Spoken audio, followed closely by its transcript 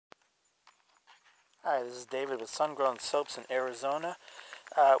Hi, this is David with Sun-Grown Soaps in Arizona.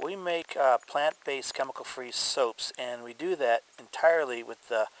 We make plant-based chemical-free soaps, and we do that entirely with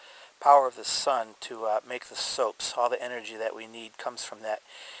the power of the sun to make the soaps. All the energy that we need comes from that.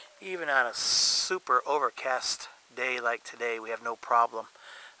 Even on a super overcast day like today, we have no problem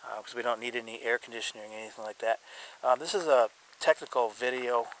because we don't need any air conditioning or anything like that. This is a technical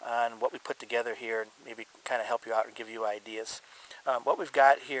video on what we put together here, and maybe kind of help you out and give you ideas. What we've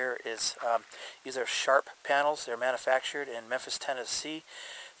got here is these are Sharp panels. They're manufactured in Memphis, Tennessee.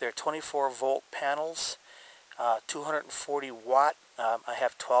 They're 24 volt panels, 240 watt. I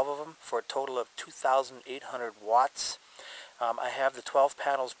have 12 of them for a total of 2,800 watts. I have the 12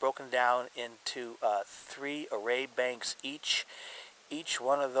 panels broken down into 3 array banks each. Each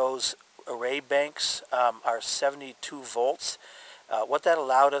one of those array banks are 72 volts. What that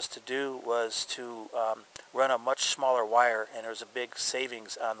allowed us to do was to run a much smaller wire, and there's a big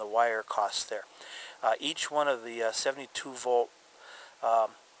savings on the wire cost there. Each one of the 72 volt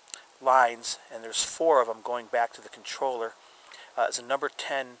lines, and there's 4 of them going back to the controller, is a number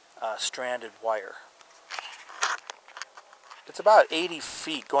 10 stranded wire. It's about 80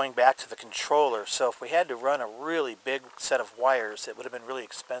 feet going back to the controller, so if we had to run a really big set of wires, it would have been really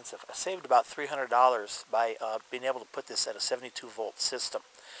expensive. I saved about $300 by being able to put this at a 72 volt system.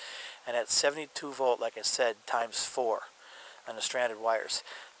 And at 72 volt, like I said, times 4 on the stranded wires.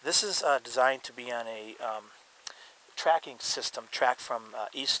 This is designed to be on a tracking system, track from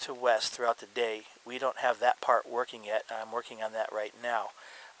east to west throughout the day. We don't have that part working yet. I'm working on that right now.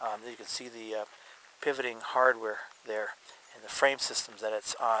 You can see the pivoting hardware there and the frame systems that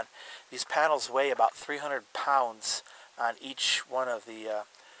it's on. These panels weigh about 300 pounds on each one of the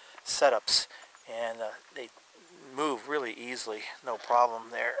setups, and they move really easily, no problem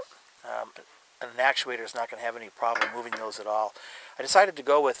there. An actuator is not going to have any problem moving those at all. I decided to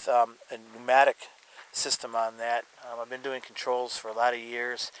go with a pneumatic system on that. I've been doing controls for a lot of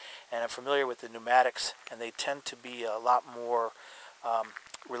years, and I'm familiar with the pneumatics, and they tend to be a lot more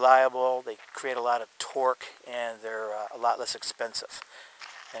reliable. They create a lot of torque, and they're a lot less expensive.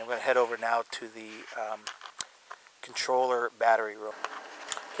 And I'm going to head over now to the controller battery room.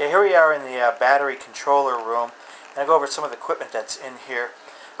 Okay, here we are in the battery controller room, and I'll go over some of the equipment that's in here.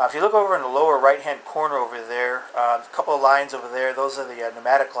 If you look over in the lower right-hand corner over there, a couple of lines over there, those are the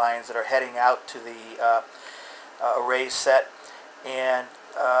pneumatic lines that are heading out to the array set. And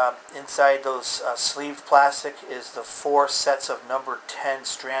inside those sleeved plastic is the 4 sets of number 10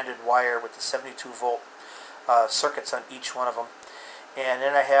 stranded wire with the 72 volt circuits on each one of them. And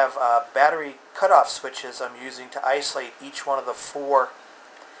then I have battery cutoff switches I'm using to isolate each one of the 4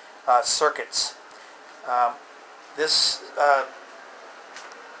 circuits. This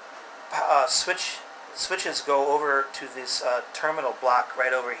switches go over to this terminal block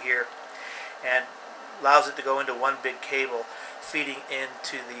right over here, and allows it to go into one big cable feeding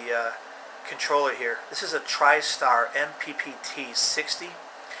into the controller here. This is a Tristar MPPT-60.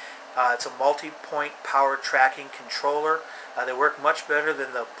 It's a multi-point power tracking controller. They work much better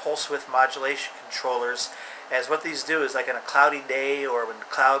than the pulse width modulation controllers, as what these do is, like on a cloudy day or when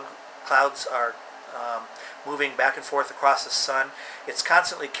clouds are moving back and forth across the sun, it's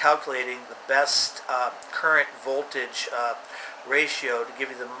constantly calculating the best current voltage ratio to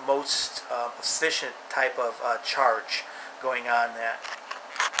give you the most efficient type of charge going on that.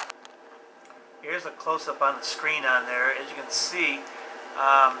 Here's a close-up on the screen on there. As you can see,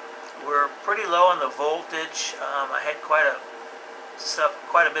 we're pretty low on the voltage. I had quite a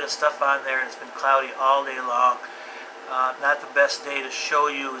bit of stuff on there, and it's been cloudy all day long. Not the best day to show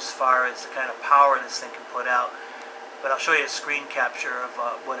you as far as the kind of power this thing can put out, but I'll show you a screen capture of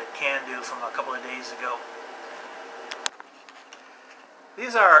what it can do from a couple of days ago.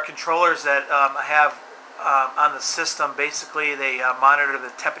 These are our controllers that I have on the system. Basically, they monitor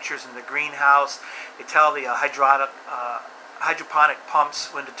the temperatures in the greenhouse. They tell the hydroponic pumps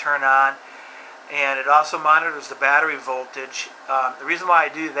when to turn on, and it also monitors the battery voltage. The reason why I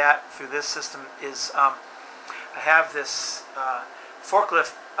do that through this system is I have this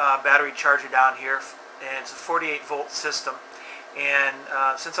forklift battery charger down here, and it's a 48 volt system, and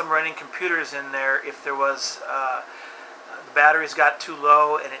since I'm running computers in there, if there was the batteries got too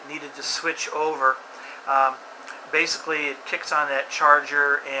low and it needed to switch over, basically it kicks on that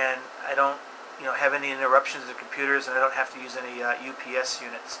charger, and I don't have any interruptions to the computers, and I don't have to use any UPS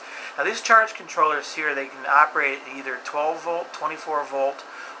units. Now these charge controllers here, they can operate at either 12 volt, 24 volt,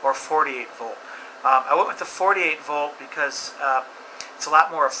 or 48 volt. I went with the 48 volt because it's a lot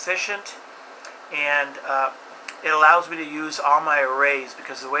more efficient, and it allows me to use all my arrays,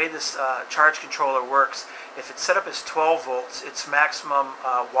 because the way this charge controller works, if it's set up as 12 volts, its maximum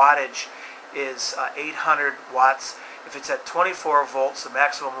wattage is 800 watts. If it's at 24 volts, the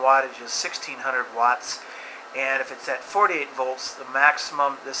maximum wattage is 1600 watts. And if it's at 48 volts, the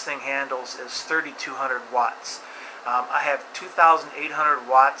maximum this thing handles is 3200 watts. I have 2,800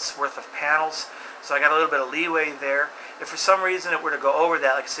 watts worth of panels, so I got a little bit of leeway there. If for some reason it were to go over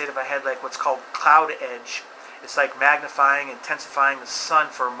that, like say if I had like what's called cloud edge, it's like magnifying, intensifying the sun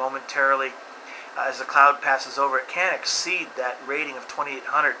for momentarily as the cloud passes over. It can exceed that rating of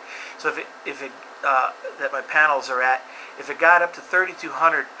 2,800. So if it that my panels are at, if it got up to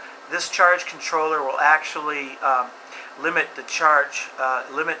 3,200, this charge controller will actually limit the charge,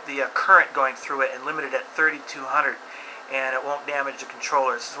 limit the current going through it, and limit it at 3,200, and it won't damage the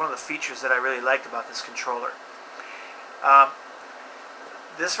controller. This is one of the features that I really liked about this controller.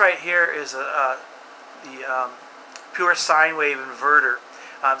 This right here is the pure sine wave inverter.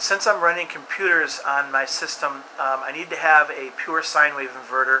 Since I'm running computers on my system, I need to have a pure sine wave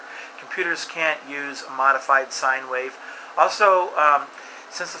inverter. Computers can't use a modified sine wave. Also,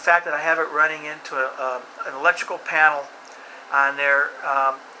 since the fact that I have it running into an electrical panel on there,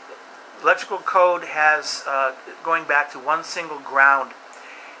 electrical code has going back to one single ground.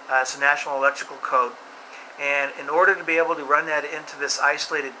 It's a national electrical code. And in order to be able to run that into this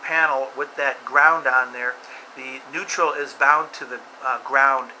isolated panel with that ground on there, the neutral is bound to the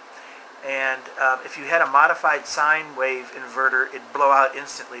ground. And if you had a modified sine wave inverter, it'd blow out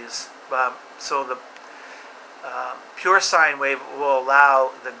instantly. So the pure sine wave will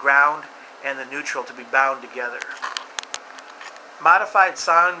allow the ground and the neutral to be bound together. Modified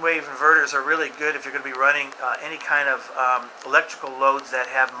sine wave inverters are really good if you're going to be running any kind of electrical loads that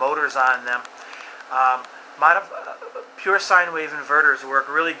have motors on them. Pure sine wave inverters work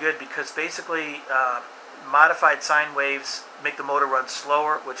really good because basically modified sine waves make the motor run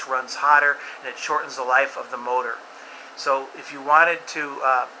slower, which runs hotter, and it shortens the life of the motor. So if you wanted to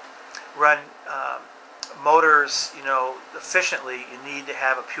run motors, efficiently, you need to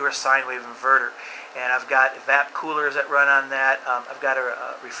have a pure sine wave inverter. And I've got evap coolers that run on that. I've got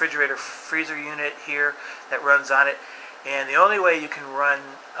a refrigerator freezer unit here that runs on it. And the only way you can run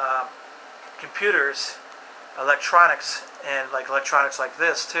computers, electronics, and electronics like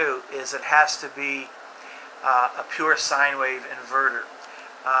this too, is it has to be a pure sine wave inverter.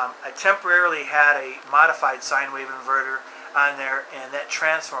 I temporarily had a modified sine wave inverter on there, and that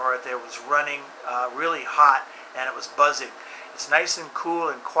transformer right there was running really hot, and it was buzzing. It's nice and cool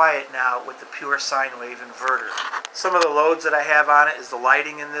and quiet now with the pure sine wave inverter. Some of the loads that I have on it is the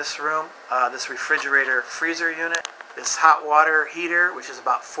lighting in this room, this refrigerator freezer unit, this hot water heater, which is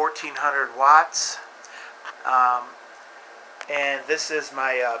about 1,400 watts, and this is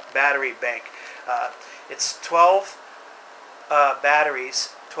my battery bank. It's 12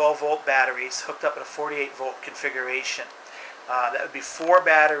 batteries, 12-volt batteries hooked up in a 48-volt configuration. That would be 4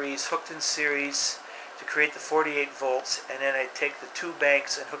 batteries hooked in series to create the 48 volts, and then I take the 2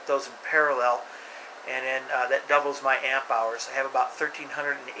 banks and hook those in parallel, and then that doubles my amp hours. I have about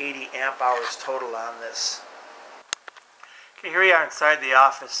 1,380 amp hours total on this. Okay, here we are inside the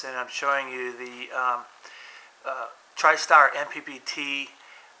office, and I'm showing you the Tristar MPPT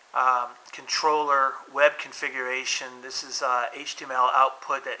controller web configuration. This is HTML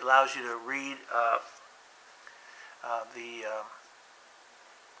output that allows you to read the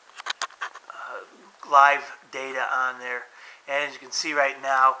live data on there. And as you can see right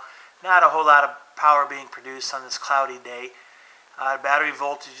now, not a whole lot of power being produced on this cloudy day. Battery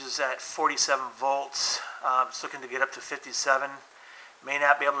voltage is at 47 volts. It's looking to get up to 57. May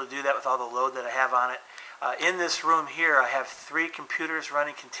not be able to do that with all the load that I have on it. In this room here, I have 3 computers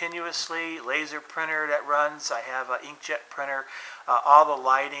running continuously, laser printer that runs, I have an inkjet printer, all the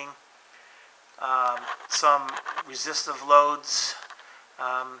lighting, some resistive loads,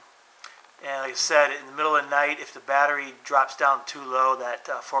 and like I said, in the middle of the night, if the battery drops down too low, that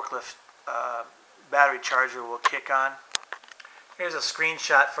forklift battery charger will kick on. Here's a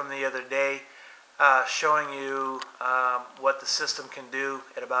screenshot from the other day showing you what the system can do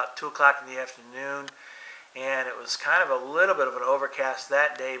at about 2 o'clock in the afternoon. And it was kind of a little bit of an overcast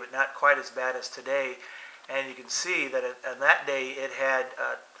that day, but not quite as bad as today. And you can see that on that day it had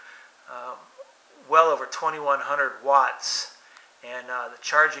well over 2,100 watts, and the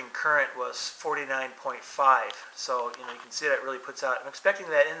charging current was 49.5. So you can see that really puts out. I'm expecting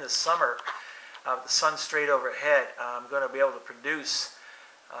that in the summer, the sun straight overhead, I'm going to be able to produce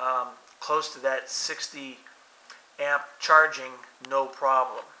close to that 60 amp charging, no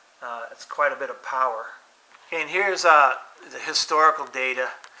problem. It's quite a bit of power. Okay, and here's the historical data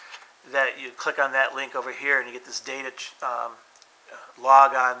that you click on that link over here, and you get this data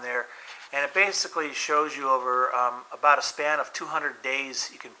log on there, and it basically shows you over about a span of 200 days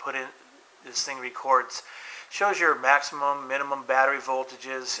you can put in this thing records. Shows your maximum, minimum battery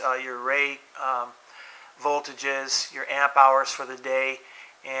voltages, your rate voltages, your amp hours for the day,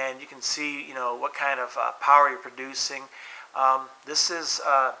 and you can see, you know, what kind of power you're producing. This is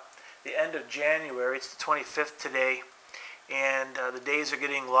the end of January. It's the 25th today, and the days are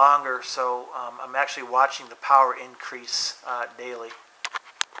getting longer, so I'm actually watching the power increase daily.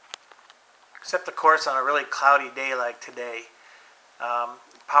 Except, of course, on a really cloudy day like today.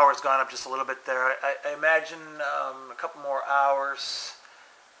 Power's gone up just a little bit there. I imagine a couple more hours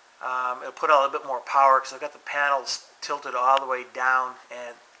it'll put out a bit more power, because I've got the panels tilted all the way down,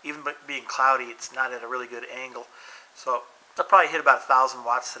 and even being cloudy, it's not at a really good angle. So I'll probably hit about 1,000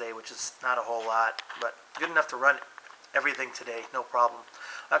 watts today, which is not a whole lot, but good enough to run everything today, no problem.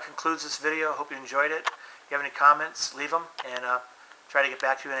 That concludes this video. Hope you enjoyed it. If you have any comments, leave them, and try to get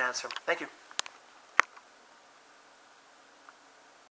back to you and answer them. Thank you.